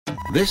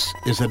This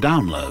is a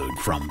download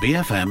from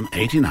BFM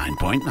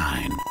 89.9,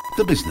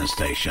 the business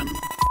station.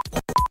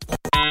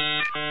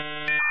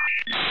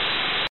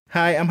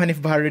 Hi, I'm Hanif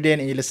Baharuddin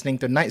and you're listening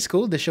to Night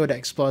School, the show that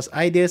explores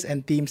ideas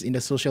and themes in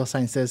the social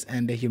sciences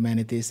and the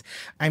humanities.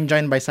 I'm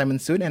joined by Simon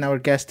Soon and our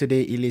guest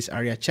today, Elise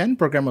Arya Chen,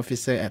 Program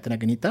Officer at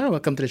Tenaganita.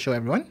 Welcome to the show,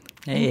 everyone.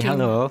 Hey,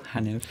 hello,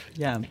 Hanif.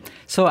 Yeah.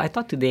 So I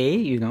thought today,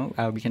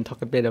 we can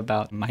talk a bit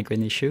about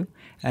migrant issue.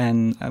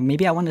 And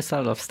maybe I want to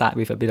sort of start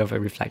with a bit of a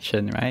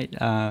reflection, right?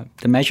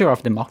 The measure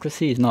of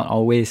democracy is not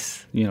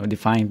always,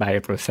 defined by a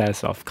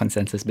process of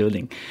consensus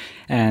building.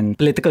 And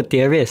political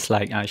theorists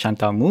like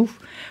Chantal Mouffe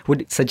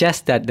would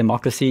suggest that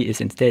democracy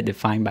is instead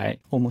defined by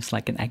almost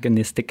like an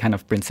agonistic kind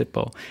of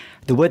principle.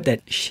 The word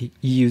that she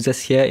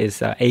uses here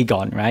is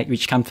agon, right?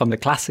 Which comes from the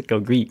classical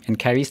Greek and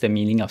carries the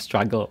meaning of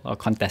struggle or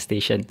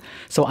contestation.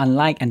 So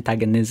unlike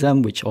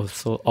antagonism, which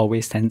also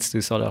always tends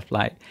to sort of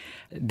like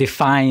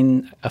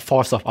define a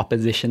force of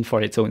opposition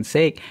for its own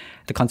sake,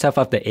 the concept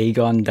of the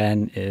agon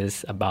then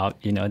is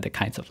about, the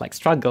kinds of like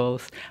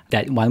struggles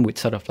that one would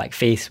sort of like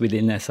face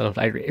within a sort of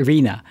like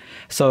arena.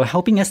 So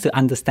helping us to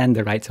understand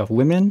the rights of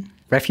women,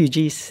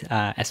 refugees,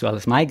 as well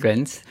as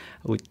migrants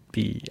would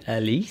be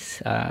Elise.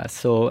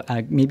 So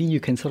maybe you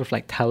can sort of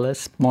like tell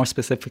us more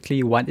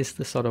specifically what is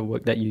the sort of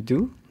work that you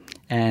do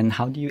and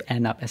how do you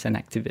end up as an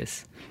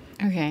activist?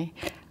 Okay.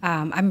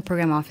 I'm a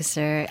program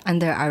officer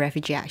under our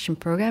Refugee Action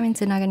Program in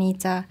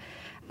Tenaganita,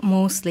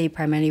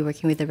 primarily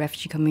working with the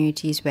refugee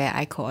communities where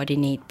I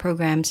coordinate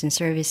programs and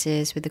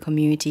services with the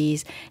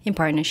communities in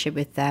partnership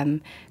with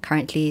them,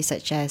 currently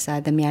such as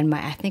the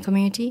Myanmar ethnic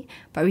community.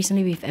 But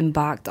recently we've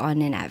embarked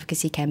on an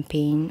advocacy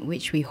campaign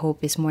which we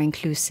hope is more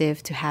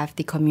inclusive, to have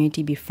the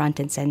community be front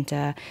and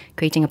center,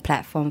 creating a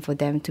platform for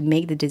them to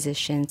make the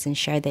decisions and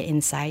share their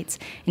insights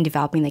in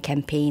developing the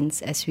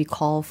campaigns as we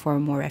call for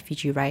more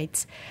refugee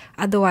rights.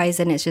 Otherwise,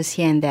 then it's just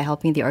here and there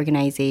helping the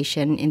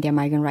organization in their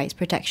migrant rights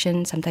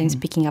protection, sometimes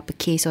picking up a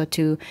case or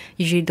two.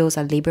 Usually those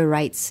are labor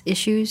rights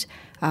issues,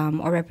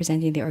 or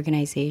representing the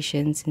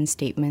organizations in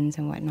statements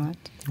and whatnot.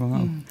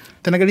 Wow.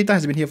 Tenaganita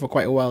has been here for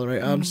quite a while,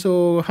 right?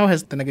 So how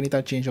has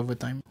Tenaganita changed over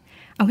time?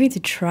 I'm going to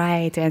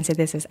try to answer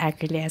this as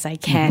accurately as I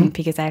can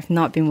because I've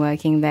not been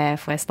working there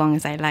for as long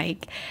as I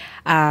like.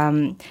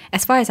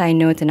 As far as I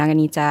know,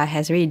 Tenaganita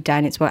has already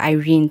done its work.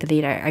 The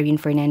late Irene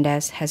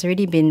Fernandez, has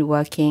already been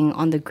working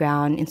on the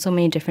ground in so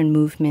many different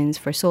movements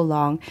for so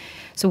long.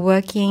 So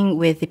working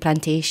with the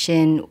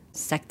plantation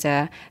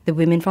sector, the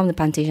women from the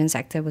plantation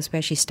sector was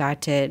where she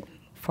started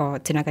for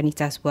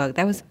Tenaganita's work.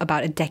 That was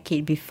about a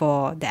decade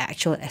before the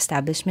actual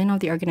establishment of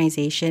the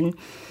organization.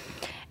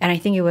 And I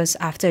think it was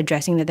after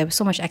addressing that there was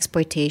so much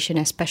exploitation,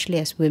 especially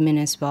as women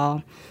as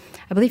well.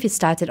 I believe it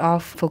started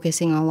off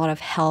focusing on a lot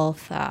of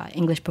health,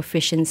 English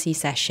proficiency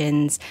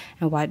sessions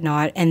and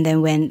whatnot. And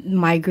then when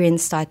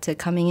migrants started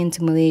coming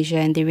into Malaysia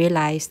and they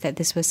realized that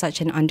this was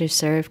such an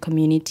underserved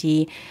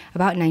community,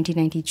 about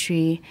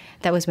 1993,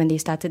 that was when they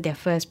started their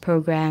first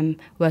program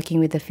working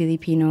with the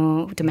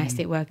Filipino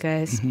domestic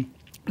workers.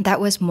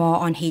 That was more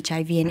on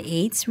HIV and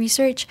AIDS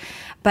research.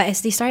 But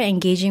as they started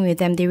engaging with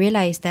them, they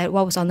realized that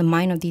what was on the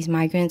mind of these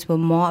migrants were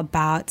more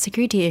about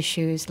security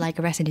issues like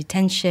arrest and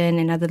detention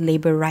and other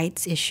labor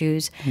rights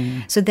issues.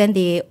 So then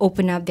they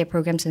opened up their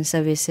programs and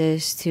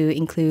services to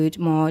include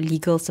more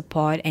legal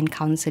support and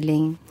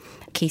counseling,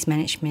 case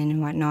management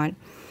and whatnot.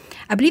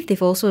 I believe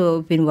they've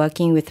also been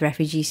working with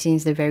refugees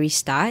since the very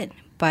start,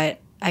 but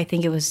I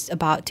think it was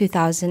about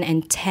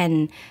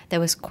 2010 that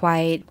was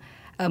quite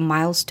a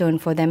milestone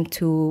for them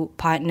to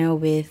partner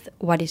with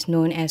what is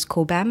known as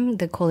COBAM,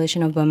 the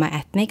Coalition of Burma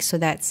Ethnics. So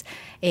that's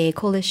a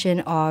coalition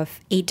of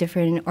 8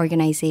 different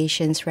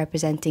organizations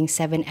representing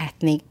 7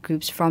 ethnic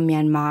groups from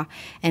Myanmar.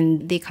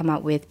 And they come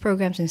up with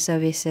programs and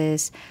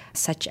services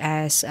such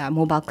as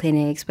mobile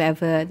clinics,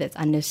 wherever that's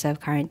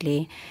underserved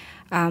currently.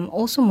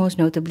 Also, most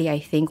notably, I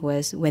think,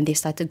 was when they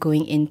started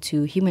going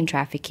into human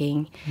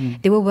trafficking.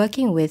 They were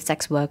working with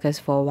sex workers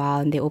for a while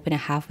and they opened a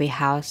halfway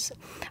house.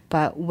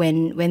 But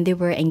when they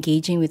were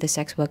engaging with the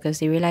sex workers,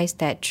 they realized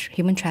that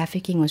human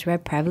trafficking was very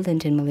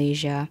prevalent in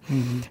Malaysia.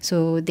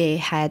 So they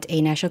had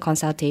a national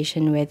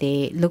consultation where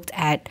they looked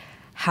at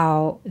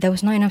how there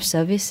was not enough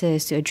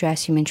services to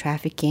address human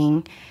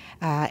trafficking.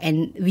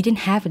 And we didn't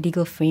have a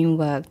legal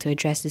framework to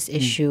address this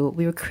issue.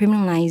 We were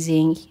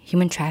criminalizing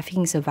human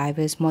trafficking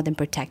survivors more than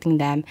protecting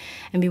them.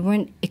 And we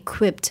weren't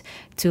equipped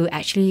to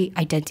actually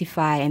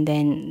identify and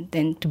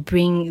then to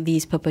bring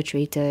these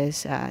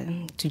perpetrators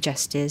to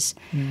justice.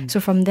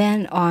 So from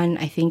then on,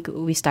 I think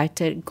we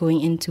started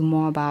going into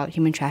more about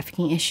human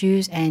trafficking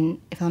issues. And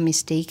if I'm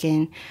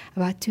mistaken,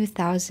 about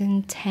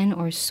 2010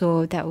 or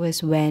so, that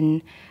was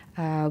when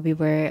we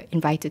were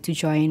invited to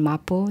join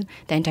MAPO,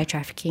 the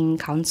Anti-Trafficking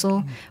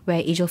Council,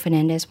 where Angel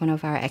Fernandez, one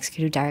of our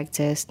executive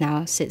directors,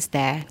 now sits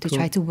there to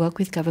try to work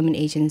with government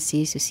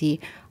agencies to see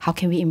how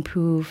can we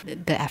improve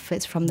the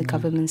efforts from the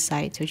government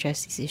side to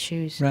address these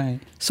issues. Right.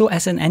 So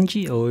as an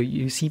NGO,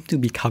 you seem to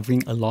be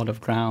covering a lot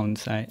of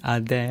grounds, right? Are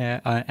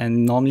there,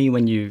 and normally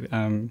when you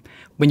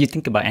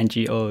think about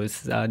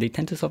NGOs, they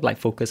tend to sort of like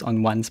focus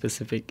on one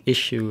specific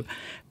issue.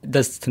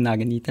 Does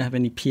Tenaganita have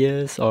any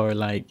peers, or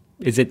like,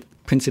 is it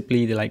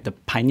principally the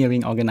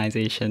pioneering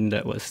organization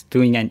that was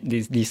doing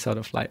these sort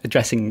of like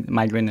addressing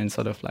migrant and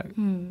sort of like,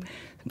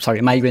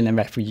 migrant and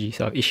refugee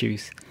sort of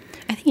issues?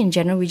 I think in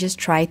general, we just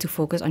try to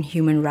focus on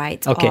human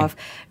rights of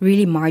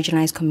really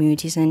marginalized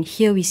communities. And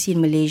here we see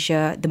in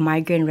Malaysia, the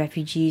migrant,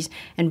 refugees,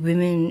 and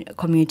women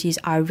communities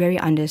are very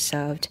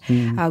underserved.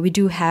 We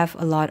do have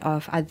a lot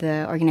of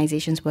other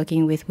organizations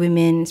working with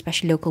women,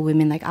 especially local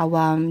women like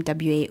AWAM,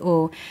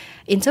 WAO.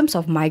 In terms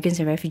of migrants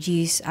and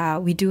refugees,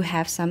 we do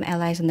have some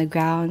allies on the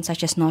ground,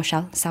 such as North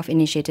South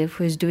Initiative,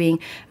 who is doing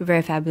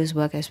very fabulous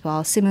work as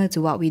well, similar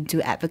to what we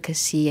do,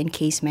 advocacy and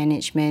case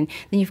management.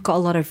 Then you've got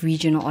a lot of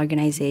regional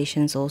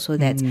organizations also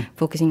that's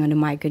focusing on the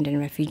migrant and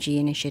refugee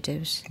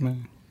initiatives.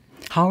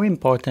 How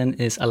important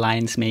is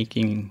alliance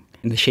making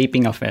in the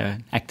shaping of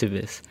an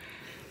activist?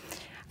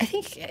 I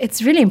think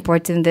it's really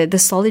important that the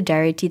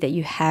solidarity that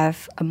you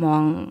have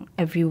among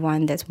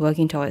everyone that's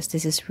working towards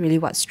this is really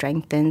what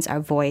strengthens our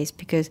voice,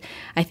 because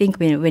I think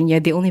when you're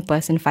the only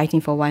person fighting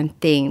for one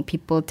thing,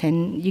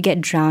 you get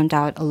drowned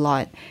out a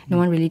lot. No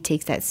one really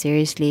takes that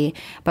seriously.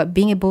 But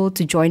being able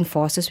to join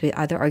forces with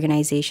other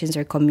organizations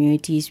or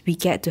communities, we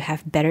get to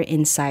have better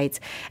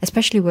insights,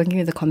 especially working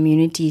with the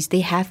communities.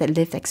 They have that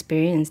lived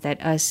experience that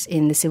us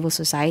in the civil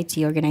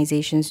society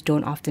organizations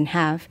don't often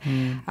have.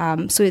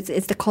 So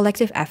it's the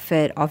collective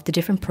effort of the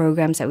different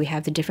programs that we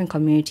have, the different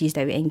communities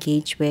that we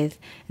engage with,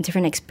 and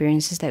different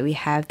experiences that we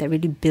have that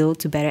really build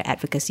to better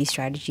advocacy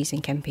strategies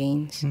and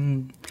campaigns.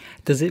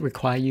 Does it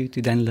require you to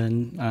then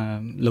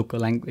learn local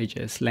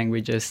languages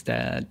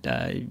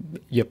that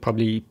you're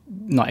probably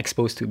not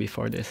exposed to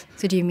before this?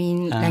 So do you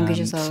mean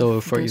languages of... So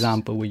for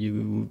example, will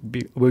you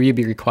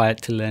be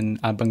required to learn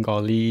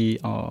Bengali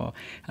or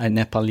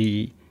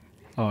Nepali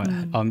or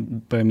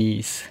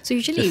Burmese, so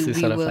usually just to we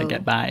sort of will, like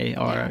get by,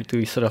 or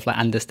to sort of like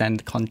understand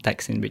the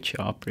context in which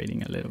you're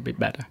operating a little bit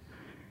better?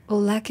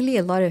 Well, luckily,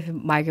 a lot of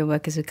migrant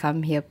workers who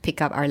come here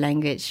pick up our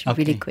language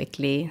really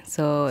quickly.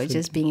 So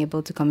just being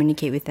able to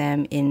communicate with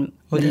them in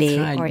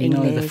Malay or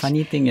English. The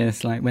funny thing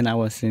is, like when I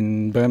was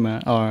in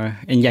Burma or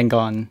in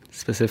Yangon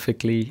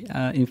specifically,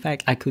 in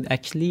fact, I could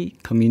actually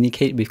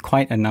communicate with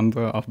quite a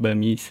number of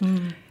Burmese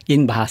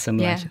in Bahasa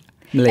Malaysia.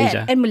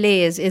 And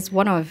Malay is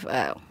one of,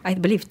 I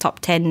believe, top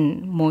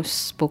 10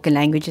 most spoken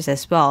languages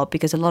as well,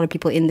 because a lot of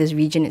people in this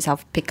region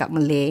itself pick up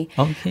Malay.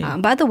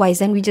 But otherwise,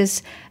 then we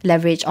just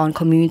leverage on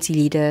community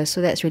leaders. So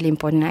that's really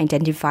important,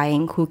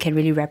 identifying who can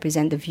really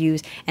represent the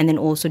views and then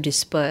also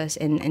disperse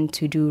and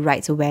to do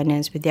rights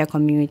awareness with their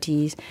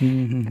communities.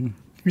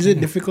 Is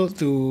it difficult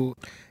to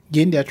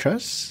gain their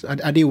trust?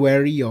 Are they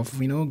wary of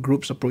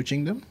groups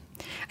approaching them?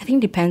 I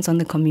think it depends on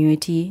the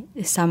community.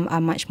 Some are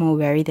much more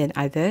wary than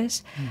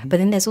others. But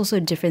then there's also a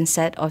different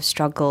set of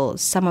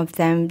struggles. Some of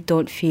them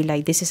don't feel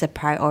like this is a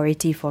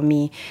priority for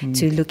me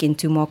to look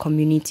into more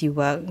community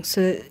work.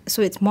 So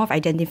it's more of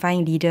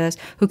identifying leaders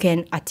who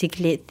can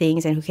articulate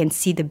things and who can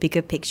see the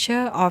bigger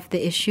picture of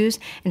the issues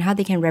and how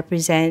they can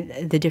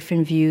represent the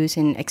different views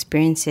and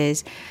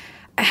experiences.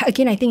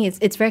 Again, I think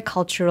it's very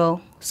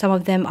cultural. Some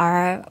of them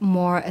are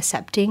more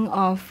accepting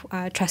of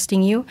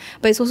trusting you,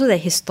 but it's also the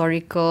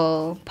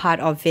historical part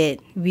of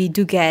it. We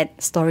do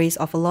get stories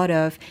of a lot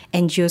of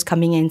NGOs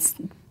coming in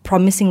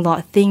promising a lot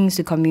of things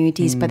to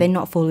communities, but they're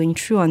not following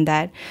through on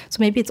that. So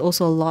maybe it's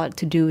also a lot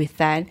to do with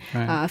that.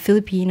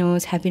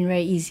 Filipinos have been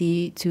very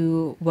easy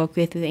to work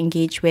with, to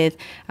engage with.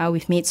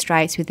 We've made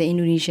strides with the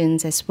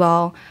Indonesians as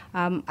well.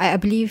 I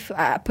believe,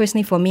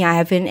 personally for me, I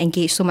haven't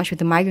engaged so much with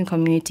the migrant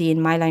community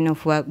in my line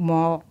of work,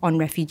 more on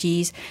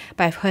refugees.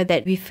 But I've heard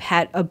that we've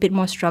had a bit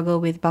more struggle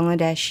with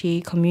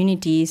Bangladeshi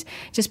communities,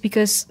 just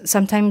because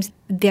sometimes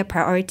their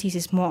priorities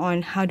is more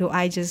on how do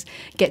I just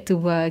get to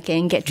work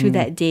and get through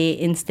that day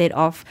instead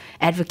of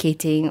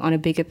advocating on a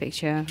bigger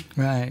picture.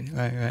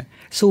 Right.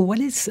 So what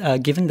is,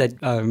 given that,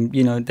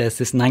 there's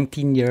this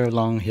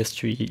 19-year-long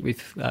history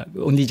with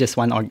only just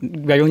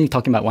we're only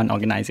talking about one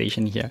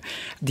organization here.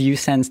 Do you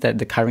sense that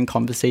the current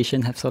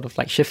conversation have sort of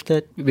like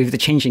shifted with the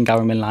change in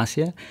government last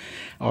year?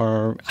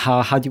 Or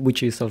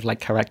would you sort of like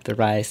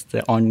characterize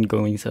the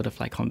ongoing sort of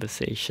like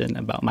conversation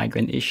about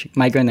migrant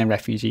and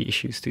refugee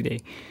issues today?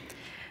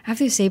 I have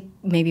to say,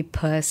 maybe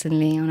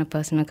personally, on a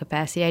personal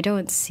capacity, I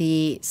don't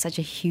see such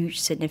a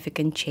huge,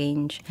 significant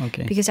change.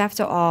 Because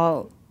after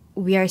all,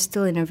 we are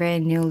still in a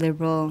very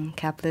neoliberal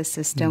capitalist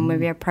system where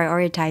we are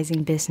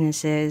prioritizing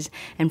businesses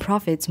and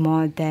profits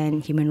more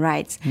than human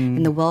rights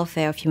and the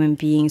welfare of human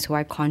beings who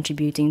are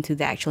contributing to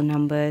the actual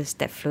numbers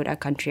that float our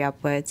country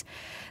upwards.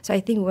 So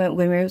I think when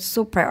we're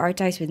so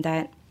prioritized with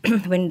that,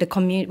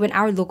 when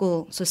our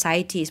local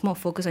society is more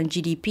focused on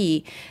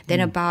GDP than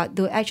about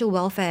the actual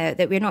welfare,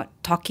 that we're not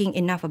talking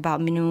enough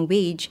about minimum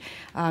wage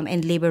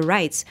and labor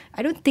rights.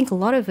 I don't think a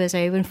lot of us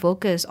are even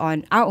focused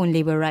on our own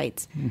labor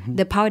rights.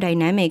 The power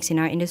dynamics in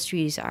our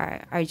industries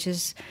are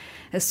just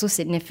so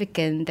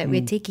significant that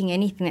we're taking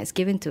anything that's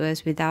given to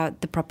us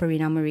without the proper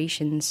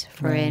remunerations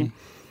for it.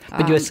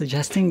 But you're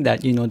suggesting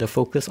that, the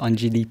focus on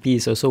GDP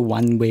is also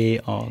one way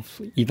of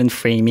even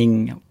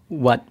framing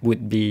what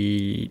would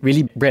be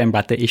really bread and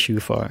butter issue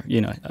for,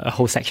 a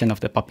whole section of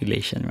the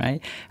population,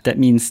 right? That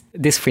means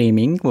this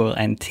framing will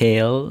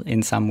entail,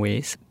 in some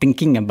ways,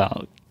 thinking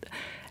about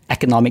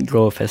economic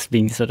growth as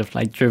being sort of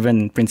like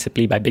driven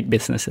principally by big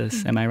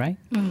businesses. Am I right?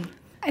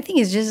 I think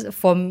it's just,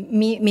 for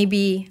me,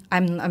 maybe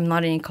I'm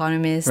not an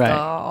economist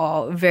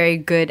or very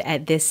good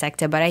at this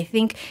sector, but I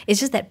think it's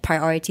just that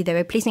priority that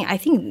we're placing. I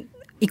think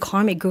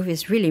economic growth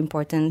is really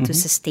important to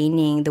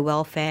sustaining the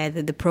welfare,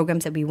 the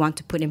programs that we want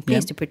to put in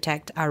place to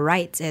protect our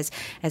rights as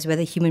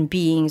whether human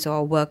beings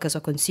or workers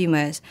or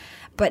consumers.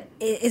 But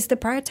is the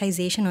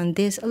prioritization on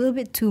this a little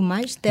bit too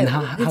much?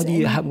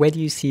 That where do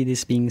you see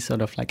this being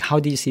sort of like, how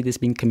do you see this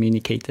being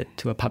communicated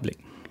to a public?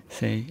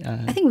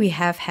 I think we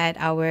have had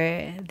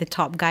the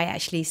top guy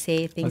actually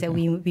say things that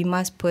we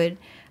must put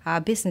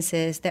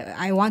businesses, that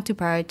I want to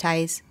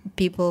prioritize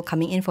people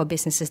coming in for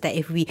businesses, that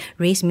if we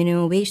raise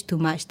minimum wage too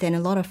much, then a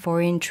lot of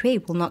foreign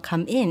trade will not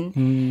come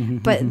in.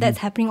 But that's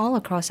happening all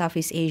across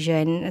Southeast Asia,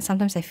 and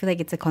sometimes I feel like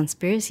it's a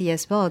conspiracy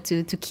as well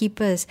to keep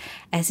us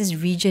as this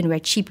region where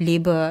cheap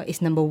labor is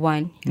number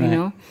one, you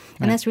know?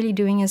 And that's really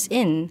doing us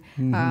in,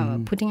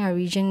 putting our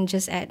region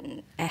just at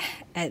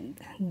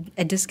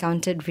a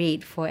discounted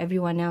rate for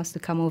everyone else to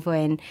come over,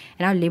 and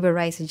our labor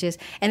rights are just...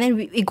 And then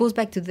it goes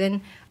back to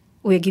then...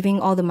 We're giving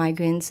all the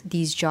migrants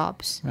these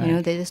jobs.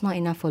 There's not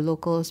enough for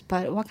locals.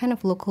 But what kind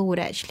of local would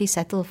actually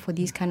settle for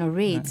these kind of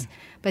rates?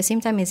 But at the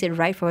same time, is it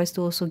right for us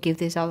to also give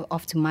this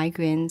off to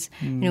migrants?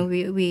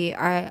 We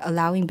are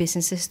allowing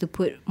businesses to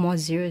put more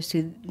zeros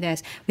to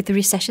this. With the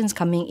recessions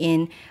coming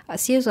in,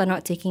 CEOs are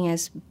not taking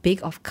as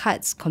big of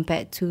cuts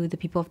compared to the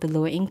people of the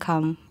lower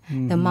income.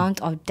 The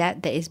amount of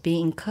debt that is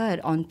being incurred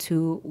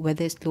onto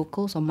whether it's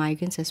locals or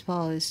migrants as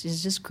well is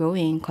just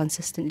growing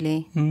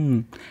consistently.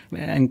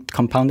 And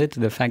compounded to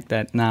the fact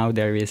that now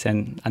there is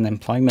an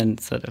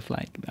unemployment sort of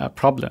like a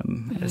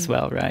problem as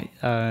well, right?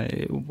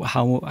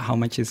 How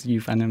much is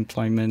youth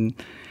unemployment?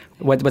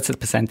 What's the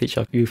percentage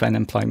of youth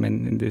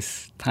unemployment in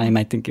this time?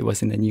 I think it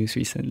was in the news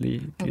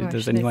recently.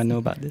 Does anyone know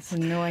about this?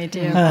 No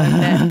idea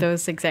about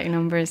those exact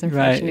numbers,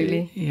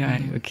 unfortunately.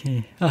 Right.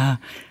 Okay. But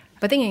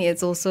I think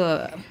it's also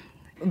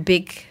a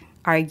big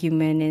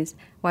argument is,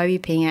 why are we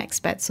paying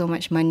expats so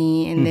much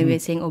money? And then we're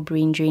saying,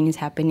 brain drain is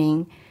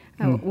happening.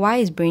 Why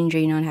is brain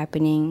drain not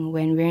happening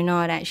when we're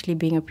not actually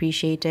being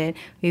appreciated?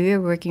 We were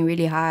working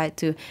really hard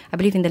to, I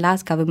believe in the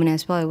last government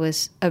as well, it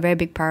was a very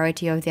big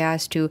priority of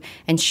theirs to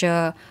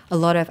ensure a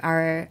lot of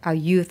our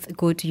youth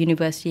go to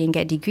university and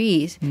get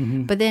degrees.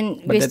 But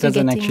then that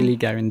doesn't actually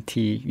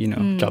guarantee,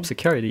 job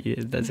security,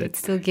 does it? It's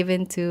still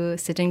given to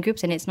certain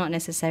groups, and it's not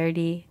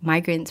necessarily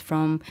migrants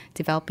from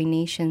developing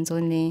nations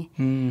only.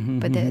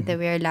 But that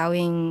we're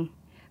allowing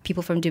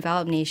people from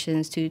developed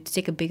nations to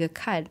take a bigger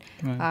cut,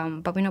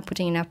 but we're not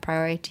putting enough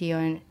priority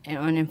on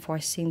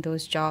enforcing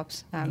those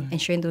jobs,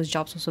 ensuring those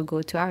jobs also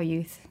go to our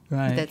youth.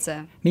 Right. That's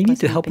maybe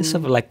to help us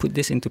sort of like put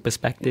this into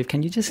perspective,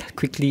 can you just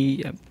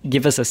quickly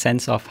give us a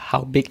sense of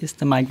how big is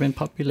the migrant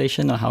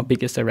population, or how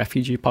big is the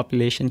refugee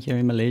population here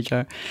in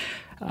Malaysia?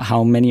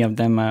 How many of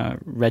them are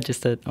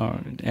registered,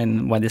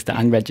 and what is the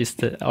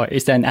unregistered, or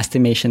is there an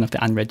estimation of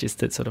the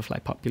unregistered sort of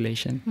like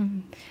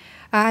population?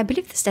 I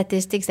believe the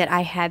statistics that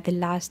I had the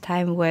last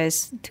time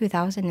was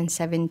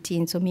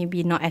 2017, so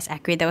maybe not as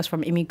accurate. That was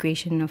from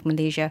Immigration of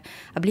Malaysia.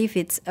 I believe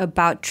it's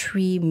about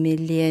 3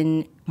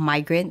 million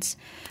migrants.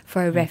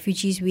 For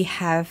refugees, we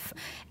have,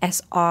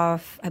 as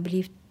of, I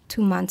believe,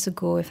 2 months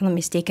ago, if I'm not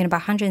mistaken,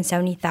 about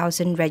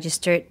 170,000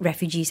 registered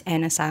refugees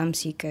and asylum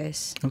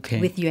seekers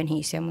with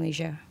UNHCR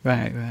Malaysia.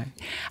 Right.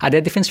 Are there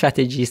different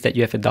strategies that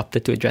you have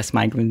adopted to address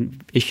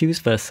migrant issues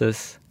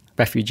versus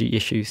refugee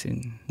issues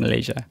in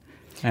Malaysia?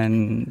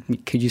 And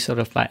could you sort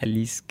of like at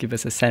least give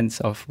us a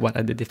sense of what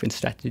are the different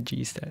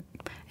strategies that...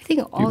 I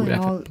think all in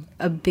all,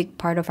 a big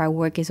part of our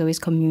work is always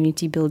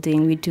community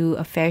building. We do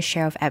a fair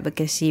share of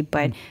advocacy,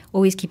 but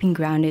always keeping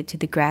grounded to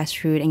the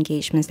grassroots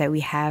engagements that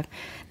we have.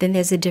 Then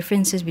there's the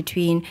differences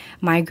between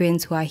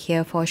migrants who are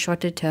here for a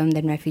shorter term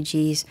than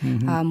refugees.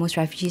 Most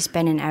refugees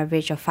spend an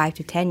average of 5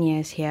 to 10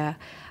 years here.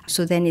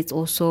 So then it's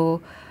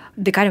also...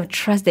 the kind of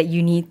trust that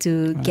you need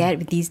to get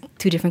with these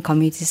two different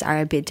communities are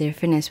a bit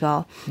different as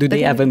well. Do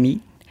they ever meet?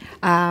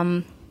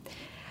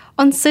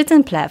 On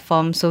certain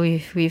platforms, so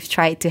we've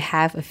tried to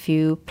have a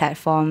few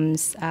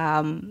platforms.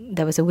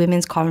 There was a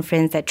women's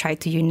conference that tried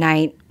to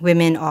unite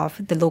women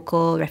of the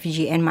local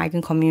refugee and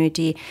migrant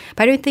community,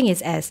 but I don't think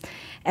it's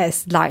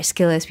as large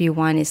scale as we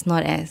want. It's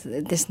not as,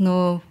 there's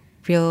no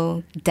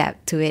real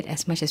depth to it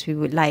as much as we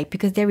would like,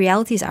 because their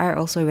realities are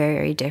also very,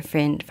 very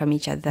different from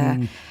each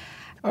other.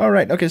 All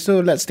right. Okay. So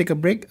let's take a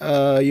break.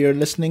 You're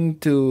listening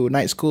to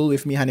Night School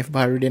with me, Hanif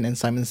Baharudin and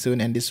Simon Soon.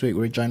 And this week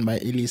we're joined by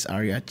Elise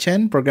Arya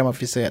Chen, Program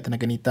Officer at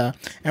Tenaganita.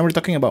 And we're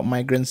talking about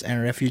migrants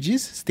and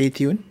refugees. Stay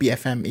tuned.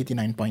 BFM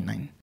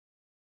 89.9.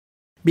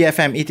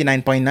 BFM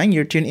 89.9,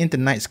 you're tuned into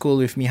Night School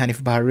with me,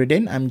 Hanif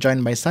Baharudin. I'm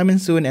joined by Simon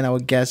Soon and our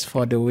guest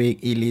for the week,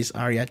 Elise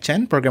Arya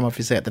Chen, Program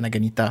Officer at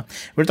Tenaganita.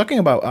 We're talking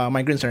about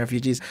migrants and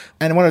refugees.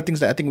 And one of the things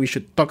that I think we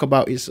should talk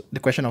about is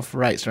the question of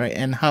rights, right?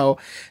 And how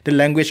the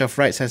language of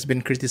rights has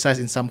been criticized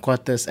in some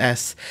quarters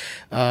as,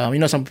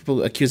 some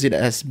people accuse it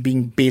as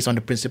being based on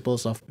the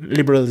principles of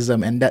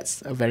liberalism. And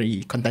that's a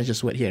very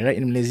contentious word here, right,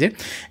 in Malaysia.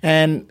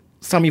 And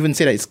some even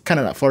say that it's kind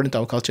of like foreign to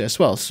our culture as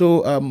well.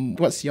 So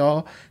what's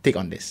your take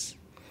on this?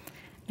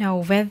 Now,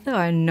 whether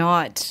or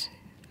not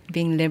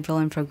being liberal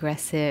and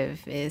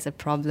progressive is a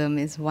problem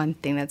is one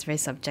thing that's very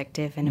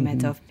subjective and a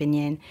matter of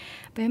opinion.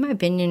 But in my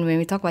opinion, when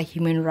we talk about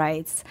human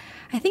rights,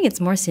 I think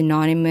it's more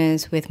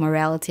synonymous with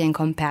morality and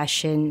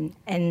compassion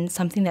and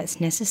something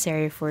that's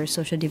necessary for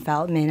social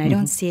development. I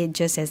don't see it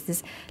just as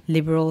this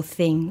liberal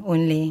thing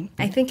only.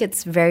 I think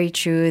it's very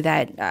true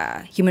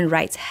that human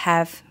rights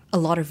have a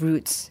lot of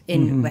roots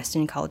in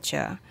Western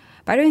culture.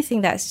 But I don't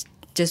think that's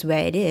just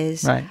where it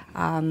is. Right.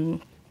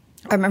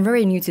 I'm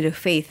very new to the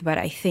faith, but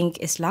I think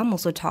Islam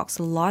also talks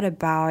a lot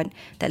about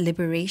that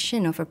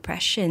liberation of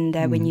oppression,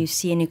 that when you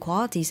see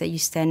inequalities, that you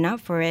stand up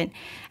for it.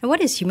 And what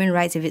is human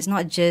rights if it's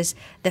not just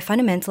the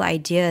fundamental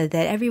idea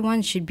that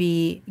everyone should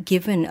be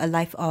given a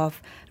life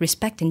of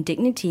respect and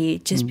dignity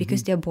just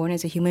because they're born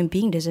as a human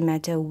being? Doesn't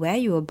matter where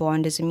you were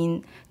born,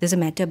 doesn't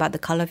matter about the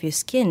color of your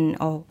skin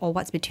or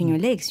what's between your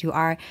legs. You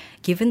are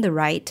given the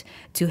right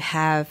to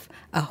have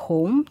a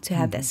home, to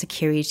have that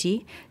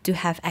security, to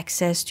have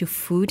access to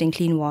food and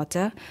clean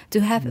water, to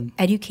have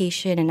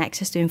education and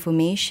access to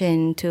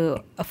information,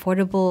 to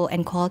affordable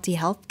and quality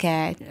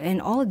healthcare,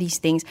 and all of these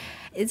things.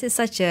 It's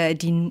such a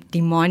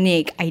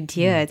demonic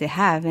idea to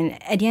have.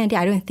 And at the end of the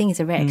day, I don't think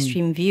it's a very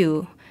extreme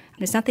view.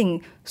 There's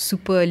nothing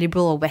super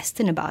liberal or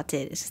Western about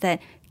it. It's just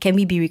that can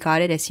we be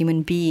regarded as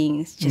human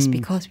beings just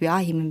because we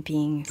are human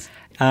beings?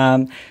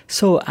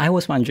 So I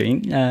was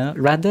wondering,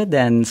 rather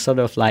than sort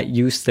of like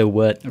use the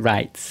word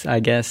rights, I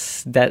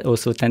guess that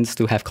also tends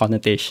to have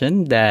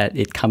connotation that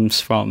it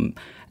comes from,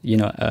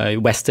 a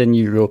Western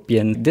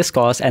European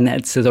discourse, and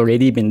it's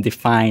already been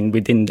defined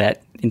within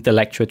that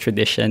intellectual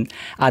tradition.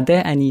 Are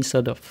there any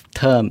sort of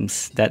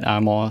terms that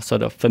are more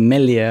sort of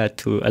familiar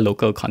to a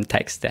local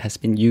context that has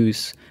been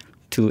used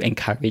to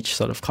encourage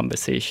sort of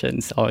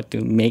conversations or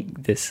to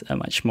make this a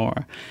much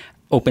more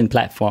open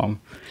platform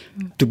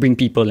to bring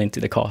people into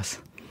the cause?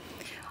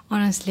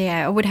 Honestly,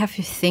 I would have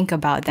to think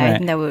about that. Right. I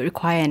think that would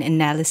require an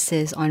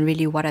analysis on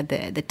really what are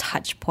the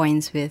touch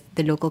points with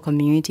the local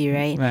community,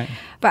 right? Right.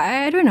 But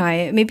I don't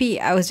know.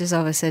 Maybe I was just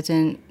of a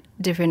certain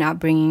different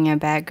upbringing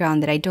and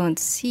background that I don't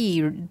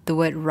see the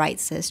word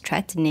rights as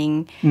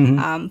threatening.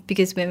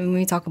 Because when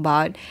we talk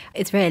about,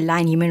 it's very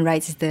aligned, human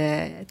rights is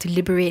to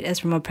liberate us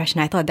from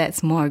oppression. I thought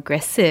that's more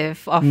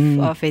aggressive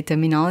of a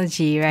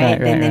terminology, right? Right,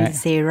 than right. to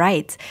say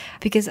rights.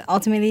 Because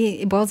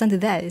ultimately it boils down to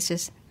that. It's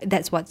just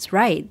that's what's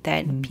right,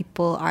 that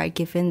people are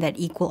given that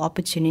equal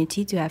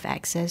opportunity to have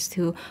access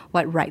to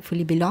what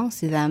rightfully belongs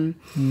to them.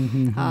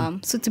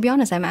 So to be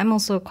honest, I'm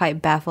also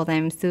quite baffled.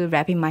 I'm still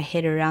wrapping my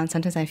head around.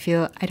 Sometimes I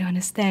feel I don't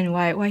understand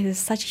why there's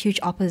such huge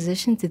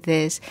opposition to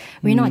this.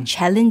 We're not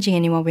challenging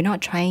anyone. We're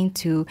not trying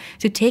to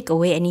take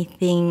away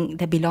anything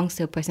that belongs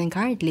to a person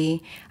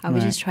currently. We're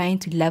just trying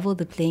to level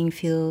the playing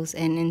fields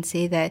and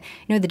say that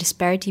the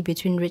disparity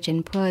between rich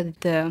and poor,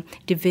 the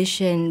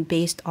division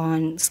based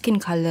on skin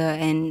color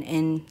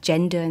and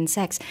gender and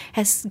sex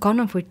has gone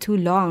on for too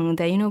long,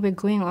 that we're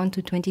going on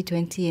to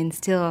 2020 and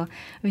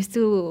we're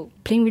still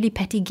playing really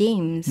petty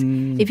games.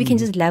 If we can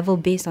just level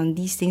based on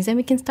these things, then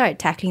we can start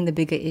tackling the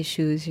bigger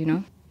issues.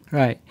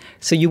 Right.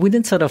 So you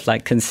wouldn't sort of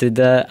like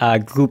consider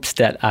groups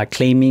that are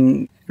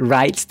claiming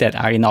rights that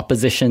are in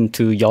opposition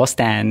to your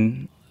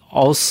stand,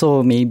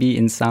 also maybe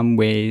in some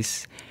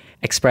ways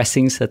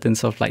expressing certain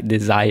sort of like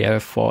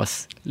desire for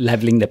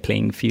leveling the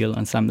playing field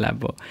on some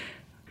level?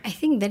 I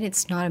think that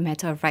it's not a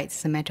matter of rights,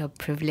 it's a matter of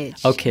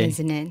privilege, okay,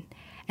 isn't it?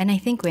 And I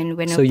think when a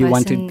person... So you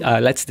want to...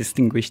 let's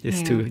distinguish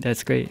this too.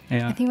 That's great.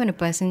 Yeah. I think when a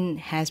person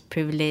has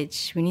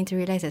privilege, we need to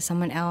realize that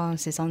someone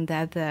else is on the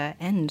other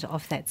end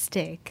of that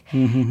stick.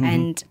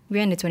 And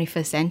we're in the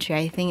 21st century.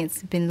 I think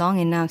it's been long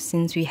enough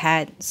since we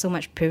had so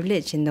much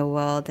privilege in the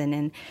world.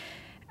 And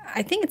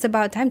I think it's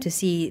about time to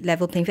see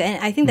level playing field.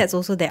 And I think that's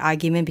also the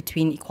argument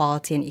between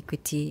equality and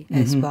equity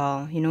as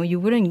well. You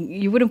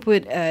wouldn't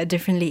put a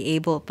differently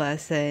able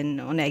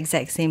person on the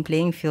exact same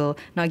playing field,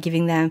 not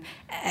giving them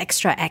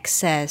extra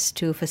access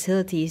to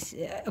facilities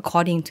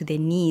according to their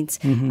needs.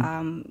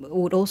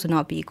 Would also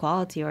not be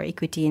equality or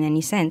equity in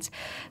any sense.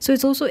 So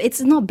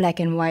it's not black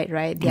and white,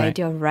 right? The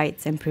idea of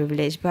rights and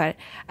privilege. But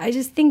I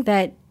just think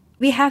that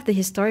we have the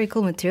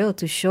historical material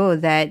to show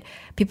that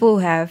people who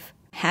have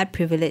had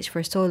privilege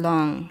for so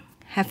long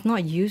have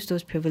not used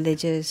those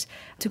privileges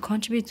to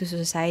contribute to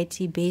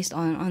society based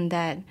on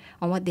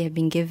what they have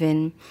been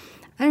given.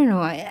 I don't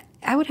know.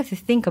 I would have to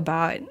think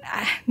about,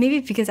 maybe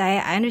because I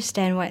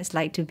understand what it's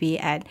like to be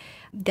at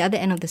the other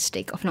end of the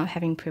stick of not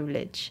having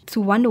privilege. To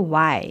wonder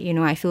why,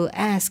 I feel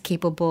as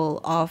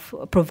capable of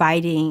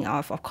providing,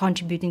 of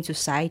contributing to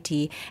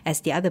society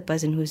as the other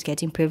person who's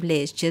getting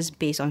privilege just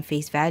based on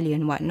face value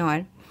and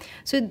whatnot.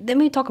 So then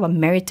we talk about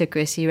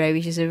meritocracy,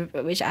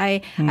 right? Which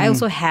I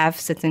also have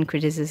certain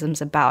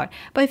criticisms about.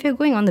 But if you're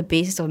going on the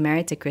basis of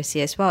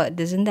meritocracy as well,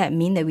 doesn't that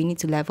mean that we need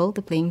to level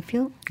the playing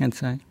field?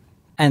 That's right.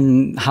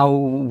 And how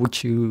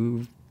would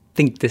you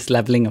think this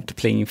leveling of the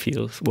playing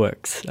field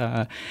works?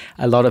 A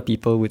lot of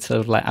people would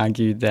sort of like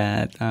argue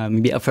that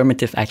maybe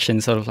affirmative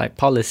action, sort of like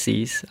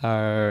policies,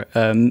 are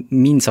a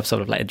means of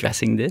sort of like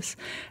addressing this.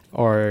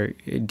 Or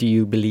do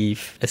you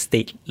believe a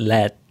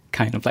state-led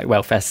kind of like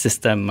welfare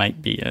system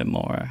might be a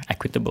more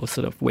equitable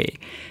sort of way?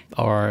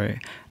 Or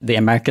the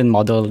American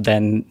model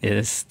then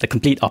is the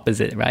complete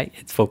opposite, right?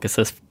 It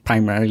focuses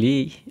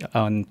primarily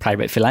on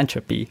private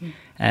philanthropy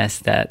as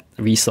that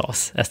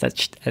resource, as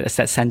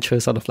that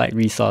central sort of like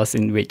resource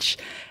in which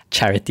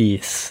charity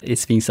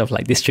is being sort of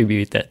like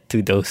distributed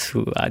to those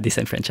who are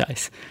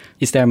disenfranchised.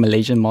 Is there a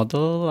Malaysian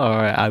model,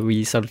 or are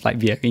we sort of like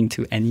veering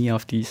to any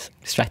of these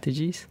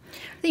strategies?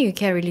 I think you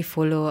can't really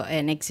follow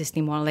an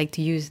existing model, like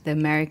to use the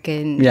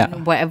American,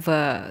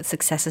 whatever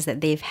successes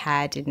that they've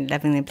had in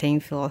leveling the playing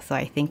field, so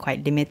I think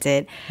quite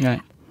limited. Right.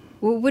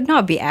 Would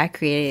not be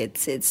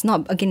accurate. It's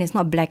not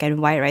black and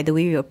white, right? The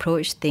way we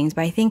approach things.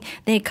 But I think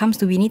then it comes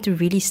to, we need to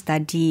really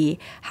study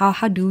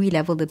how do we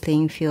level the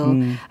playing field.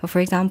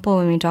 For example,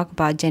 when we talk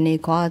about gender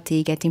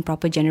equality, getting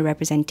proper gender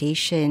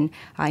representation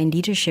in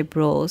leadership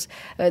roles,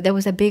 there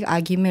was a big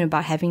argument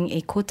about having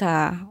a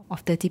quota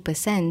of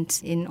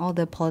 30% in all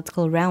the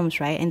political realms,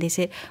 right? And they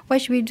said, why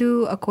should we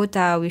do a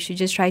quota? We should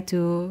just try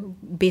to,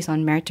 based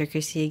on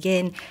meritocracy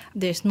again,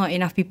 there's not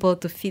enough people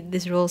to fit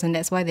these roles, and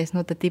that's why there's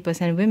no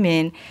 30%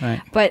 women.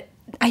 Right. But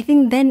I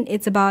think then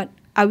it's about,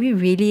 are we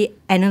really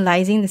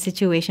analyzing the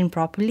situation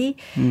properly?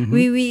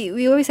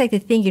 We always like to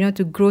think,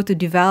 to grow, to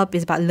develop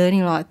is about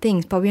learning a lot of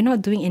things, but we're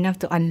not doing enough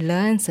to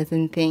unlearn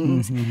certain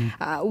things.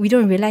 We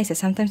don't realize that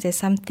sometimes there's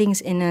some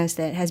things in us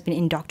that has been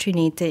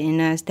indoctrinated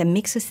in us that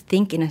makes us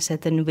think in a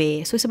certain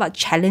way. So it's about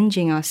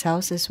challenging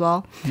ourselves as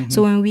well.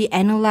 So when we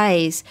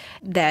analyze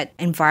that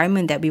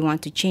environment that we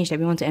want to change, that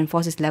we want to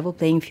enforce this level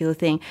playing field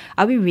thing,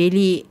 are we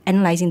really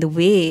analyzing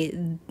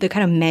the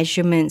kind of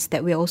measurements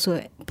that we're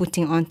also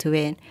putting onto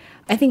it?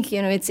 I think,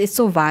 it's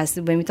so vast.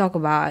 When we talk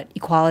about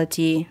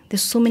equality,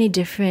 there's so many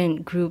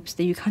different groups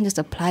that you can't just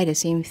apply the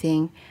same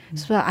thing.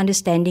 It's about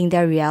understanding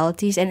their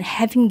realities and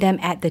having them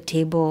at the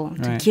table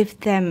to give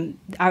them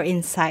our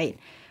insight.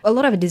 A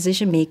lot of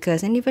decision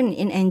makers, and even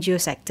in NGO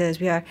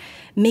sectors, we are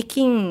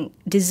making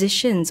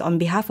decisions on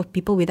behalf of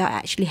people without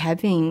actually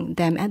having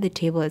them at the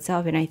table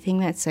itself. And I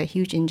think that's a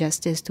huge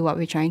injustice to what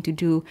we're trying to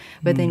do,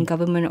 whether in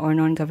government or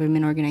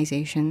non-government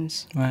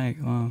organizations. Right.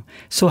 Wow.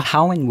 So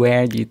how and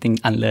where do you think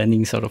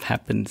unlearning sort of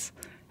happens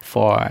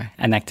for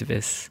an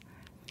activist,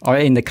 or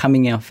in the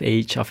coming of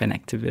age of an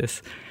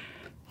activist?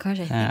 Gosh,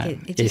 I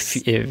think it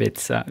just... If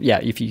it's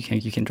if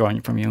you can draw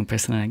on from your own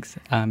personal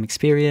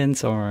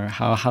experience, or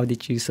how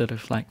did you sort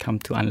of like come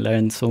to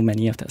unlearn so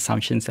many of the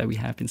assumptions that we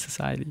have in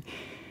society?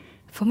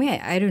 For me,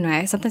 I don't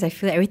know. Sometimes I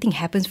feel like everything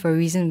happens for a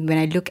reason. When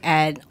I look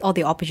at all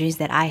the opportunities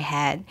that I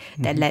had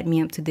that led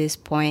me up to this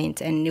point,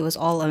 and it was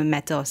all a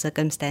matter of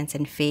circumstance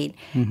and fate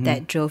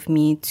that drove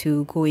me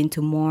to go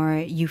into more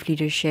youth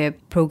leadership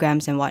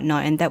programs and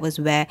whatnot. And that was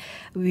where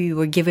we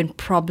were given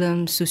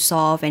problems to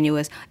solve, and it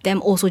was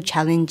them also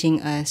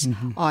challenging us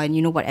on,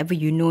 whatever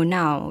you know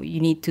now, you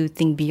need to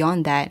think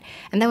beyond that.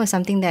 And that was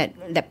something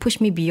that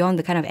pushed me beyond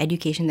the kind of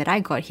education that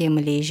I got here in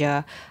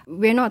Malaysia.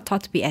 We're not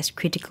taught to be as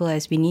critical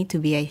as we need to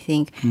be, I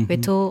think. We're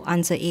told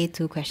answer A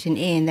to question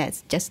A, and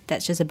that's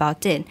just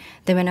about it.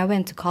 Then when I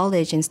went to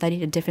college and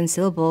studied a different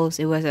syllables,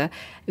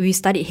 we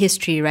studied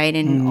history, right?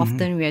 And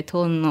often we are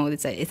told, no,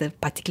 it's a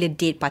particular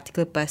date,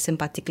 particular person,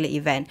 particular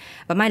event.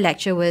 But my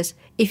lecture was,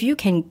 if you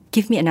can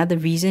give me another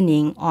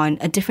reasoning on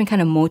a different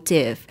kind of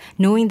motive,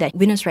 knowing that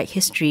winners write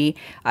history,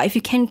 if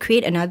you can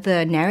create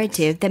another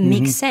narrative that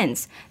makes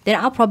sense, then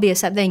I'll probably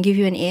accept that and give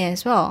you an A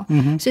as well.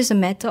 So it's a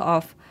matter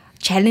of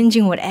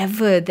challenging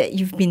whatever that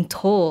you've been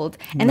told.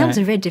 And that was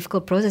a very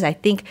difficult process. I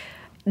think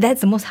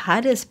that's the most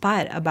hardest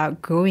part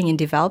about growing and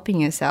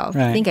developing yourself.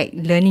 I think like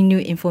learning new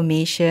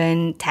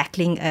information,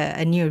 tackling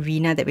a new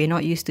arena that we're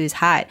not used to is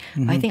hard.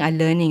 I think our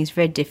learning is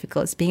very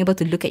difficult. It's being able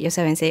to look at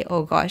yourself and say,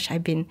 oh gosh,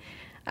 I've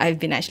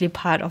been actually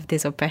part of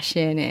this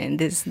oppression and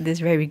this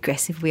very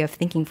regressive way of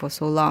thinking for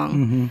so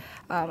long.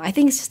 I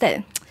think it's just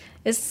that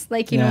it's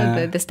like,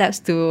 the steps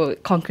to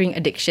conquering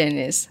addiction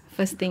is,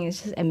 first thing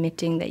is just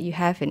admitting that you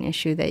have an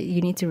issue that you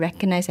need to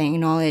recognize and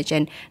acknowledge,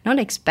 and not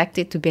expect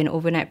it to be an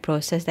overnight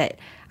process. That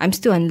I'm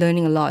still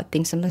unlearning a lot of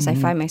things. Sometimes I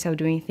find myself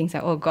doing things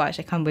like, oh gosh,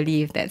 I can't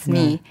believe that's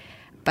me.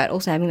 But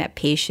also having that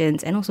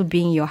patience and also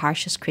being your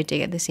harshest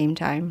critic at the same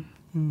time.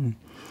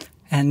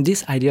 And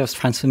this idea of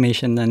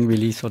transformation then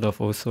really sort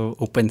of also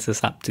opens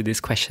us up to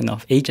this question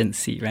of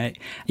agency, right?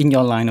 In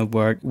your line of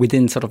work,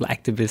 within sort of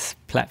like activist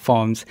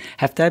platforms,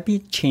 have there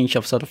been change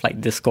of sort of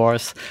like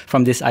discourse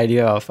from this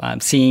idea of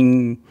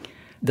seeing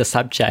the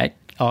subject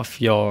of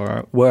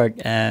your work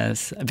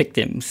as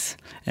victims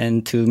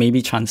and to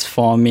maybe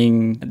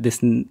transforming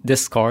this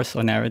discourse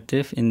or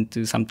narrative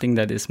into something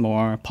that is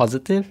more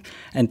positive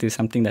and to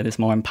something that is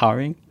more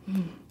empowering?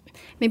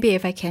 Maybe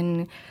if I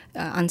can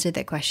answer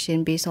that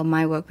question based on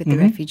my work with the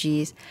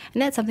refugees.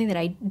 And that's something that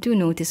I do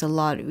notice a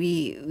lot.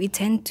 We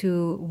tend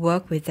to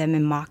work with them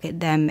and market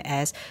them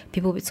as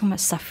people with so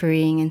much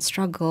suffering and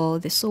struggle.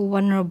 They're so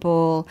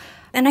vulnerable.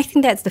 And I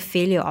think that's the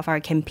failure of our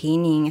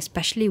campaigning,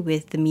 especially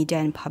with the media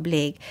and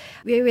public.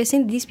 We're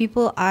saying these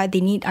people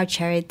they need our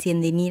charity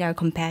and they need our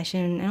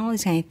compassion and all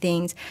these kind of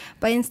things.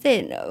 But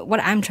instead, what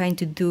I'm trying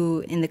to do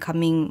in the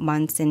coming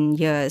months and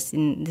years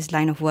in this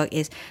line of work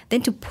is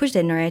then to push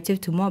that narrative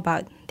to more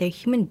about they're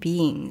human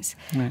beings.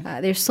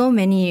 Right. There's so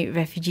many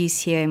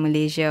refugees here in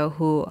Malaysia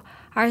who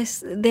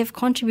they've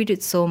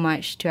contributed so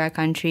much to our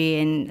country,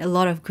 and a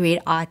lot of great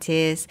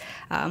artists,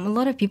 a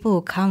lot of people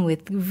who come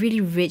with really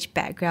rich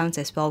backgrounds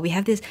as well. We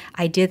have this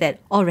idea that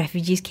all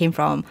refugees came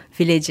from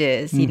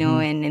villages, you know,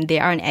 and they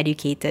aren't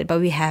educated.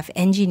 But we have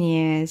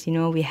engineers, you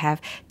know, we have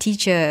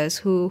teachers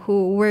who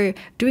were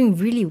doing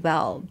really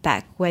well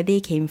back where they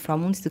came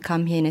from, only to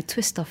come here in a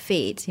twist of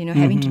fate, you know,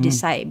 having to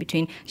decide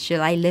between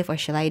shall I live or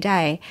shall I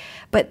die.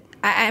 But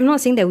I'm not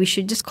saying that we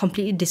should just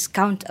completely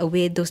discount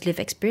away those lived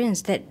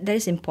experience. That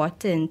is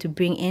important to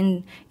bring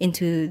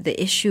into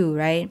the issue,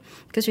 right?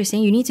 Because we're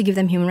saying you need to give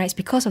them human rights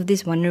because of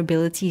these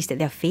vulnerabilities that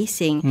they're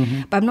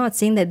facing. But I'm not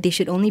saying that they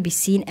should only be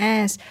seen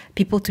as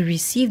people to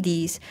receive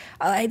these.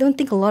 I don't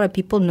think a lot of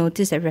people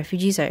notice that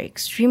refugees are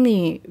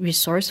extremely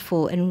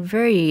resourceful and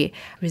very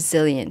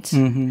resilient.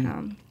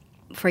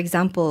 For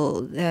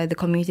example, the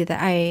community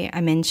that I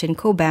mentioned,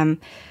 Kobam,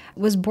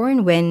 was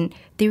born when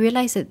they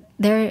realized that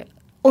they're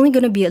only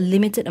going to be a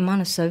limited amount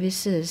of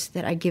services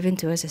that are given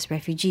to us as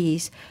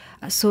refugees.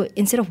 So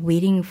instead of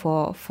waiting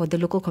for the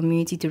local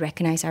community to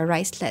recognize our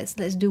rights, let's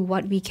do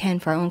what we can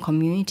for our own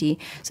community.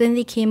 So then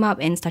they came up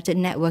and started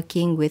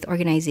networking with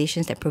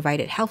organizations that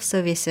provided health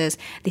services.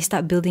 They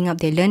start building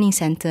up their learning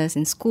centers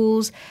in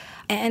schools.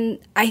 And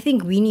I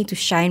think we need to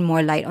shine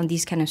more light on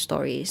these kind of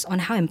stories, on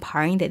how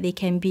empowering that they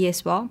can be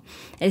as well.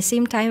 At the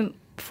same time,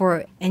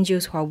 for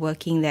NGOs who are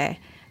working there,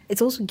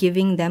 it's also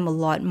giving them a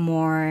lot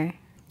more,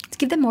 to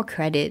give them more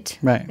credit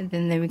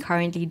than we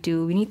currently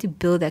do. We need to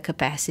build their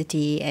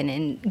capacity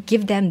and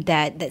give them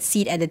that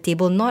seat at the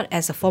table, not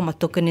as a form of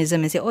tokenism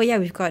and say, oh yeah,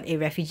 we've got a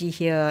refugee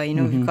here, you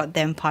know, we've got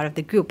them part of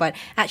the group, but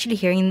actually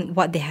hearing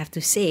what they have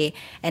to say.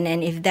 And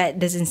then if that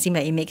doesn't seem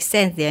like it makes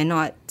sense, they're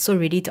not so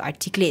ready to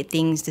articulate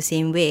things the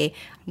same way.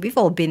 We've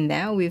all been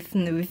there. We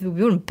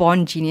weren't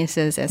born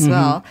geniuses as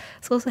well.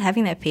 So also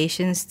having that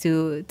patience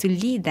to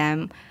lead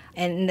them.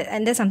 And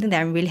that's something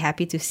that I'm really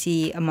happy to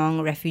see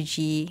among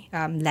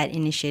refugee-led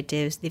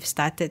initiatives. They've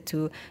started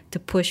to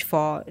push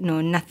for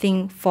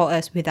nothing for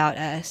us without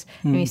us.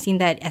 And we've seen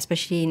that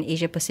especially in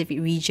Asia Pacific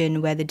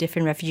region, where the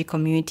different refugee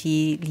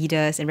community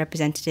leaders and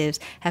representatives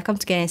have come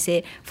together and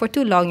said, for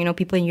too long,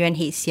 people in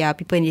UNHCR,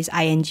 people in these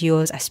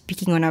INGOs are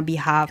speaking on our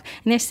behalf,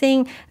 and they're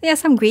saying there are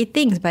some great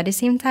things, but at the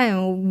same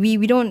time, we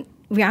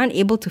aren't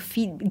able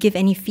to give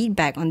any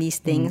feedback on these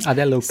things. Are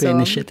there local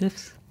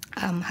initiatives?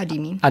 How do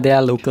you mean? Are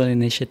there local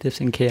initiatives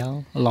in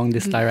KL along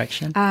this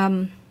direction?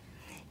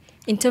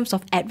 In terms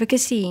of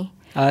advocacy?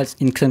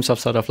 In terms of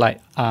sort of like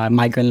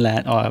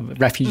migrant-led or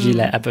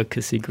refugee-led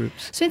advocacy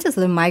groups. So in terms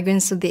of the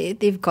migrants, so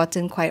they've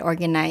gotten quite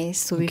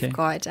organized. So we've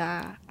got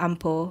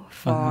AMPO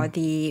for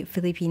the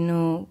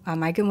Filipino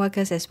migrant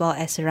workers, as well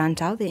as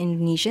Serantau, the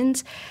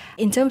Indonesians.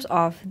 In terms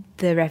of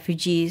the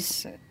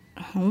refugees,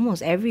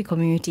 almost every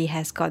community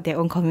has got their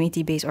own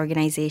community-based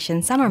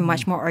organization. Some are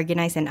much more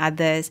organized than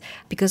others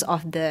because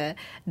of the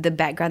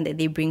background that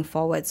they bring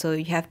forward. So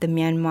you have the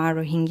Myanmar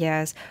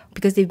Rohingyas,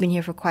 because they've been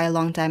here for quite a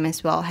long time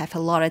as well, have a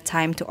lot of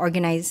time to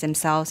organize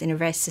themselves in a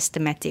very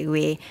systematic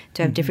way,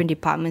 to have different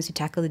departments to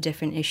tackle the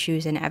different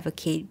issues and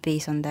advocate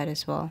based on that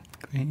as well.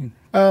 Great.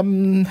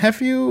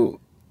 Have you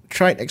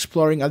tried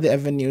exploring other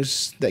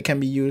avenues that can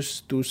be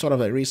used to sort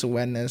of like raise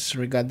awareness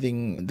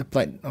regarding the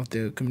plight of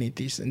the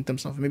communities, in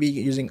terms of maybe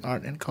using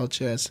art and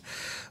culture as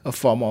a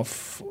form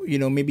of,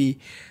 maybe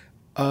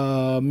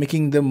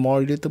making them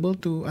more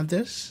relatable to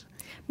others?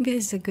 Maybe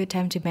this is a good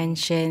time to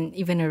mention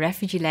even a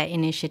refugee-led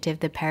initiative,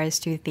 the Paris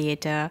 2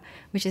 Theatre,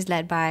 which is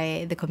led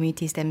by the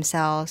communities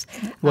themselves.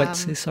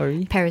 What's it,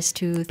 sorry? Paris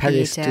 2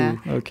 Paris Theatre.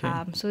 2, okay.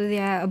 So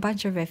there are a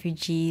bunch of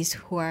refugees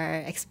who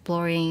are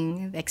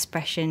exploring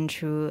expression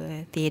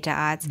through theatre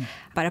arts.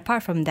 But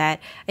apart from that,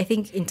 I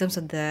think in terms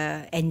of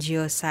the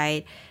NGO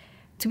side,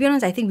 to be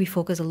honest, I think we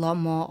focus a lot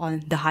more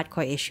on the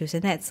hardcore issues.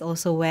 And that's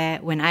also where,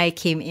 when I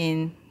came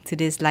in to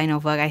this line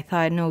of work, I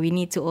thought, no, we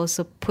need to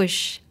also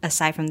push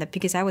aside from that,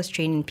 because I was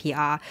trained in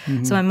PR.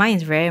 So my mind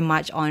is very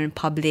much on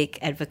public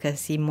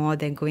advocacy more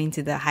than going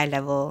to the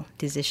high-level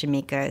decision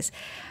makers.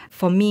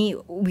 For me,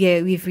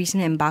 we've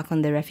recently embarked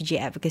on the refugee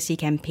advocacy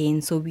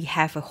campaign. So we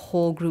have a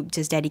whole group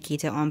just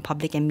dedicated on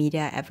public and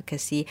media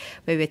advocacy,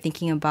 where we're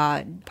thinking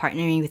about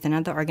partnering with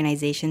another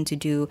organization to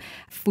do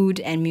food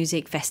and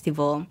music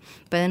festival.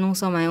 But then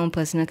also my own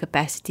personal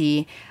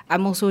capacity,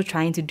 I'm also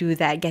trying to do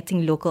that,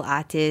 getting local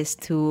artists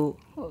to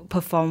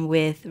perform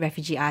with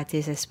refugee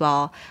artists as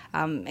well,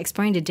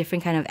 exploring the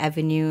different kind of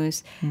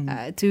avenues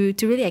to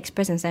really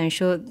express and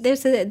show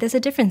there's a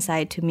different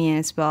side to me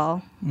as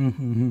well.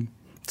 Mm-hmm.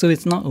 So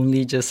it's not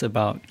only just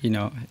about,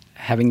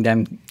 having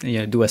them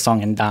do a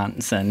song and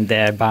dance and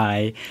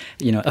thereby,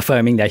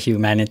 affirming their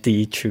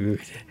humanity through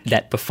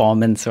that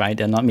performance, right?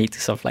 They're not made to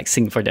sort of like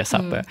sing for their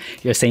supper.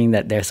 You're saying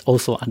that there's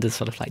also other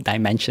sort of like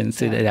dimensions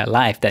to their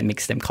life that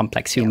makes them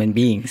complex human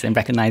beings, and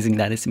recognizing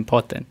that is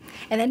important.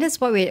 And that is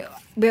what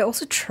we're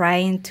also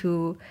trying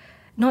to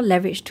not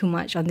leverage too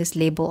much on this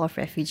label of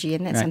refugee,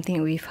 and that's something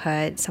that we've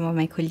heard some of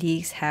my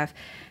colleagues have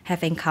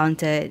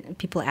encountered,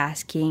 people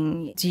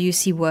asking, do you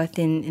see worth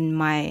in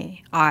my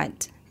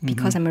art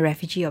because I'm a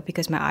refugee or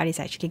because my art is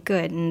actually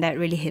good? And that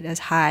really hit us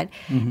hard.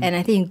 And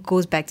I think it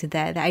goes back to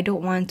that I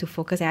don't want to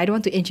focus, I don't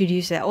want to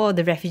introduce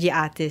the refugee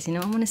artist, I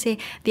want to say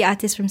the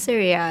artist from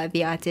Syria,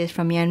 the artist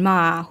from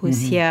Myanmar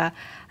who's here,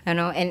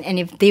 and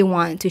if they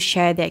want to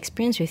share their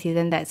experience with you,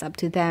 then that's up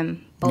to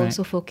them. But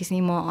also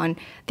focusing more on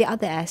the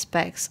other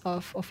aspects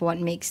of what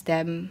makes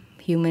them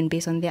human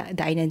based on the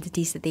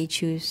identities that they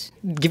choose.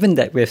 Given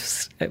that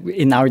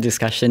in our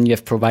discussion, you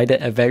have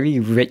provided a very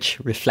rich,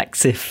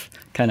 reflexive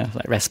kind of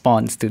like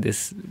response to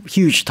this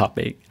huge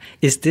topic,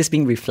 is this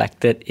being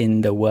reflected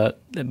in the work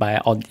by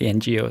all the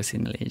NGOs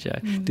in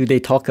Malaysia? Do they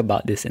talk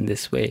about this in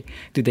this way?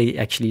 Do they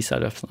actually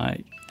sort of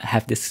like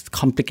have this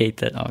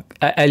complicated or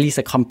at least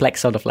a complex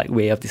sort of like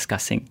way of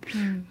discussing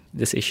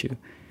this issue?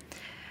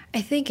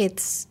 I think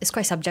it's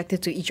quite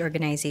subjective to each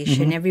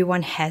organization.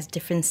 Everyone has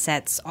different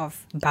sets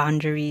of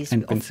boundaries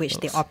and of which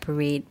they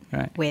operate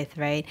right. with,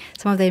 right?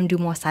 Some of them do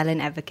more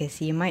silent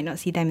advocacy. You might not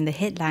see them in the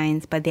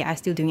headlines, but they are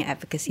still doing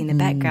advocacy in the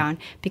background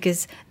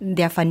because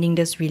their funding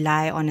does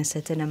rely on a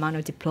certain amount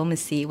of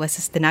diplomacy.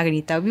 Versus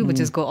Tenaganita, we would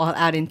just go all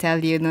out and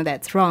tell you, no,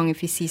 that's wrong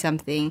if you see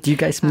something. Do you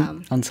guys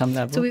meet on some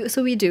level?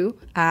 So we do.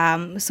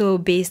 So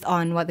based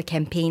on what the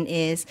campaign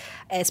is,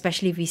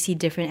 especially if we see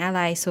different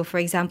allies. So for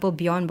example,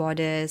 Beyond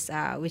Borders,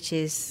 which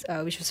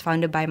was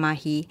founded by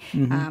Mahi.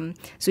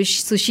 So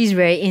she's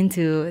very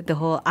into the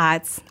whole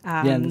arts,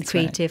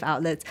 creative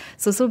outlets.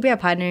 So we are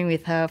partnering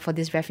with her for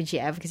this refugee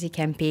advocacy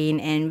campaign,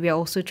 and we are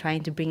also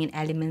trying to bring in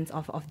elements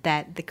of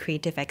that, the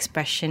creative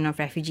expression of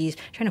refugees,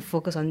 trying to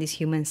focus on this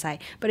human side.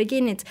 But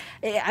again,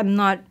 I'm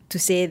not to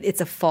say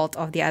it's a fault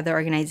of the other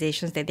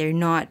organizations that they're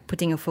not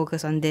putting a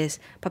focus on this,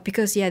 but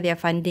because their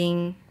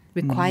funding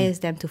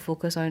requires them to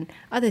focus on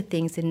other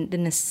things, the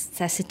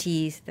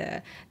necessities,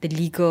 the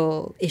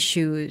legal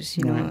issues,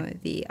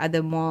 the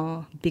other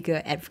more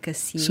bigger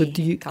advocacy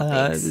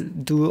topics.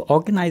 Do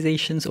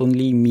organizations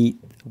only meet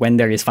when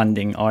there is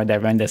funding or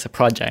when there's a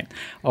project,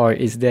 or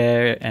is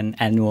there an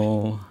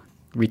annual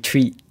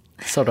retreat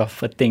sort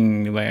of a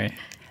thing where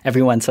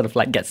everyone sort of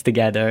like gets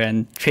together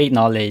and trade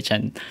knowledge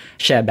and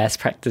share best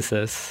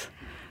practices?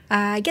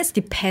 I guess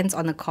depends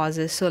on the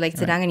causes. So like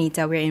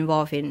Tenaganita, we're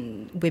involved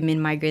in women,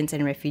 migrants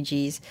and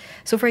refugees.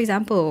 So for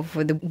example,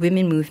 for the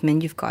women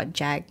movement, you've got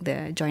JAG,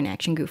 the Joint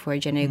Action Group for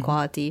Gender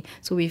Equality.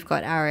 So we've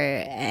got our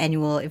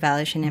annual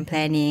evaluation and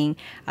planning.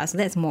 So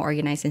that's more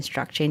organized and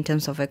structured in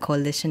terms of a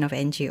coalition of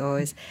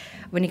NGOs.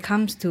 When it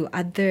comes to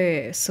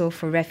so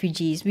for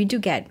refugees, we do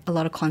get a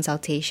lot of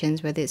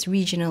consultations, whether it's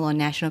regional or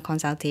national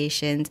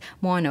consultations,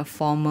 more in a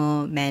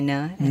formal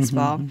manner as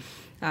well.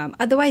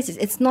 Otherwise,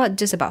 it's not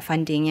just about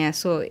funding.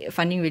 So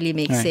funding really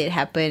makes it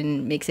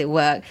happen, makes it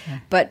work.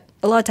 But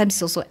a lot of times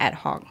it's also ad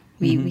hoc.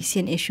 We see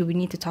an issue, we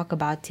need to talk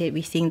about it.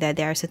 We think that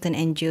there are certain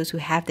NGOs who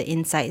have the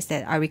insights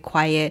that are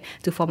required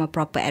to form a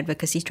proper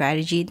advocacy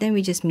strategy. Then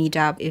we just meet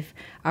up if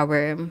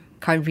our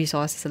current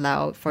resources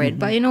allow for it.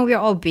 But we're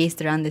all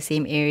based around the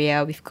same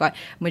area. We've got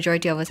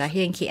majority of us are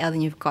here in KL,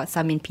 and you've got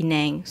some in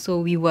Penang. So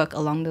we work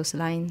along those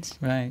lines.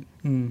 Right.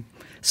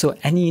 So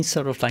any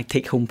sort of like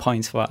take-home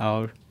points for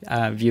our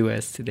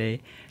viewers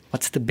today?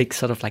 What's the big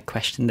sort of like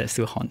question that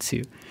still haunts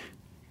you?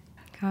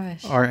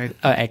 Gosh. Or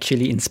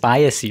actually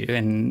inspires you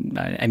and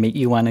make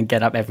you want to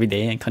get up every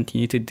day and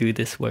continue to do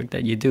this work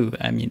that you do?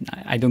 I mean,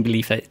 I don't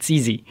believe that it's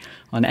easy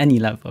on any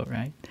level,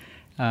 right?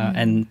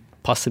 And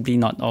possibly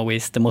not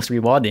always the most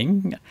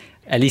rewarding,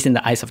 at least in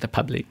the eyes of the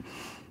public.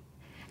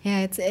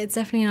 Yeah, it's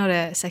definitely not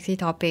a sexy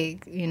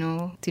topic,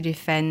 to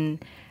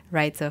defend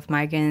rights of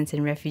migrants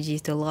and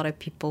refugees to a lot of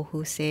people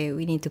who say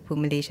we need to put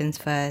Malaysians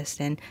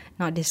first, and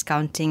not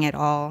discounting at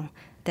all.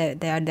 There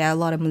are a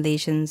lot of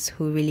Malaysians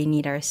who really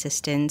need our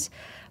assistance.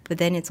 But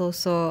then it's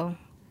also,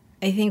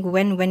 I think,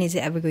 when is it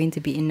ever going to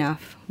be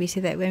enough? We say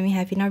that when we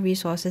have enough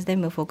resources, then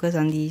we'll focus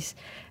on these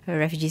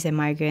refugees and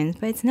migrants.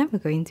 But it's never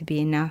going to be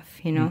enough,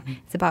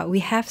 It's about, we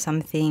have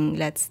something,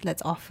 let's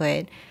offer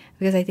it.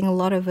 Because I think a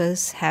lot of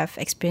us have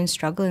experienced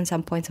struggle in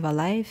some points of our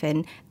life,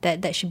 and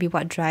that should be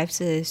what drives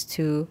us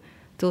to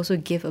to also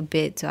give a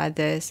bit to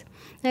others.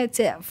 That's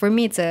it. For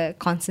me, it's a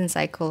constant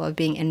cycle of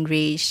being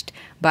enraged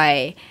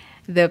by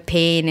the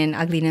pain and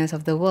ugliness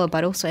of the world,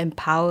 but also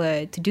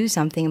empowered to do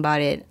something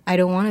about it. I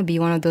don't want to be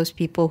one of those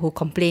people who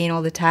complain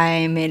all the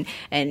time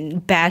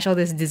and bash all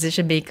these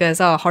decision makers,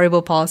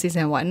 horrible policies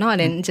and whatnot,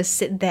 and just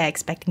sit there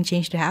expecting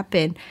change to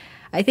happen.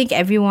 I think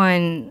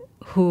everyone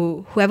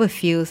whoever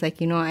feels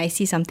like, I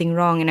see something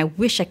wrong and I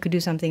wish I could do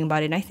something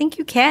about it, I think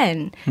you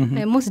can.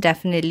 And most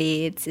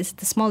definitely, it's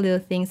the small little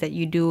things that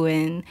you do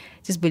and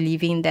just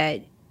believing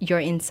that your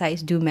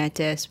insights do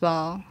matter as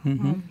well.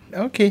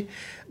 Okay,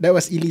 that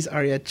was Elise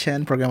Arya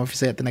Chen, Program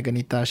Officer at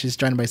Tenaganita. She's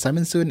joined by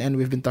Simon Soon, and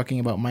we've been talking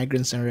about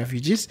migrants and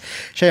refugees.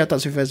 Share your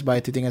thoughts with us by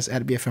tweeting us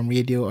at BFM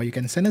Radio, or you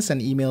can send us an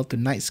email to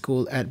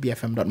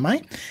nightschool@bfm.my.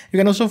 You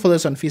can also follow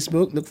us on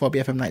Facebook. Look for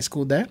BFM Night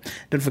School there.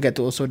 Don't forget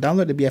to also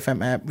download the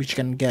BFM app, which you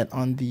can get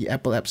on the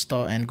Apple App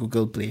Store and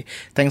Google Play.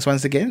 Thanks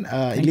once again,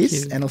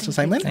 Elise, and also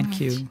Simon. Thank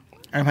you.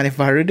 I'm Hanif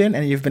Baharudin,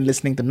 and you've been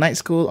listening to Night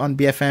School on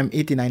BFM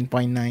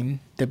 89.9,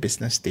 the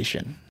business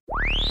station.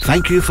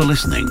 Thank you for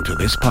listening to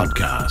this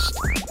podcast.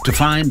 To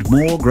find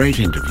more great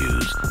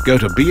interviews, go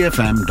to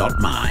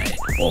bfm.my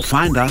or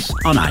find us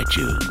on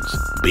iTunes.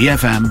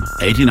 BFM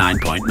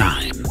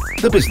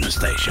 89.9, the business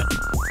station.